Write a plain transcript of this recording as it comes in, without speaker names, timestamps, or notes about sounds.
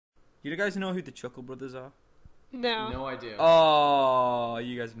You guys know who the Chuckle Brothers are? No. No idea. Oh,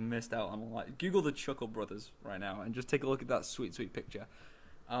 you guys missed out on a lot. Google the Chuckle Brothers right now and just take a look at that sweet, sweet picture.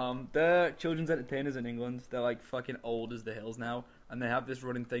 They're children's entertainers in England. They're like fucking old as the hills now, and they have this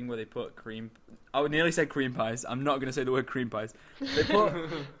running thing where they put cream. I would nearly say cream pies. I'm not gonna say the word cream pies. They put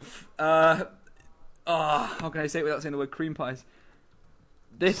how can I say it without saying the word cream pies?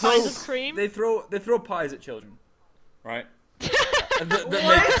 They Pies of cream? They throw pies at children, right? that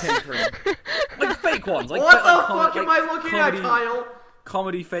make contain cream, like fake ones. Like What like the fuck am I looking at, Kyle?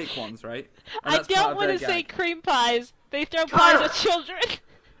 Comedy fake ones, right? And I that's part don't of want their to say gag. cream pies. They throw Kyle! pies at children.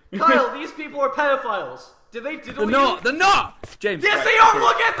 Kyle, these people are pedophiles. Did they diddle They're you? not. They're not. James. Yes, right, they are. okay.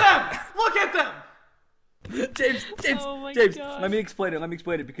 Look at them. Look at them. James, Oh my James. God. Let me explain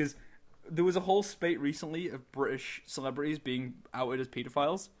it because there was a whole spate recently of British celebrities being outed as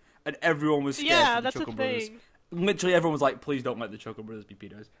pedophiles, and everyone was scared Yeah, for the that's Chuckle a Brothers. thing. Literally, everyone was like, "Please don't let the Chuckle Brothers be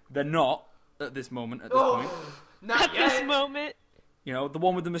pedos." They're not at this moment. At this point, Not At this yet. moment, you know, the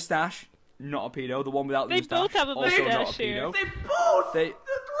one with the mustache, not a pedo. The one without the They mustache, both have a also not a mustache here. pedo. They both. They-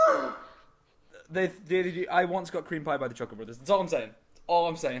 I once got cream pie by the Chuckle Brothers. That's all I'm saying. That's all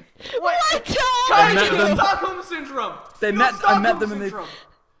I'm saying. What? Kyle, met You them. have Stockholm syndrome. They You met- have I met Stockholm them and they- syndrome.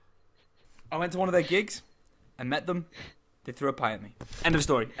 I went to one of their gigs. I met them. They threw a pie at me. End of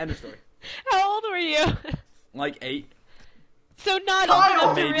story. End of story. how old were you? Like 8. So not Kyle! old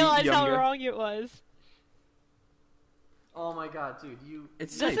enough to Maybe realize how younger. wrong it was. Oh my god, dude, you.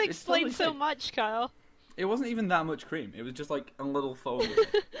 It's This safe. It's explains totally so safe. much, Kyle. It wasn't even that much cream. It was just like a little foam.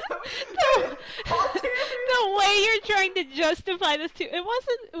 The way you're trying to justify this to it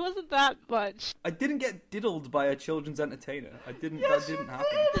wasn't that much. I didn't get diddled by a children's entertainer. I didn't. Yes, that didn't you happen.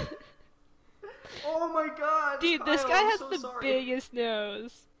 did. Oh my god. Dude, this Kyle, guy I'm has so the sorry. biggest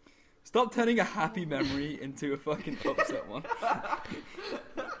nose. Stop turning a happy memory into a fucking upset one.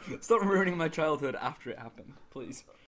 Stop ruining my childhood after it happened, please.